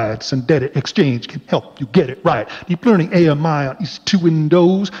insights, and Data Exchange can help you get it right. Deep Learning AMI on EC2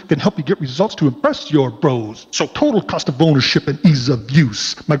 Windows can help you get results to impress your bros. So total cost of ownership and ease of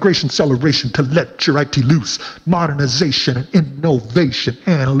use. Migration acceleration to let your IT loose. Modernization and innovation.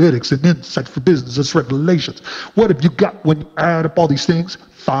 Analytics and insights for business regulations. What have you got when you add up all these things?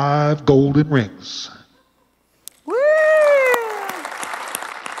 5 golden rings. Woo!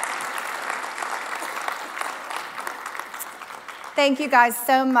 Thank you guys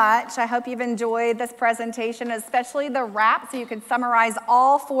so much. I hope you've enjoyed this presentation, especially the wrap, so you can summarize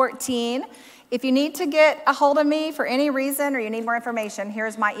all 14. If you need to get a hold of me for any reason or you need more information,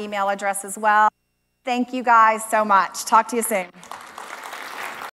 here's my email address as well. Thank you guys so much. Talk to you soon.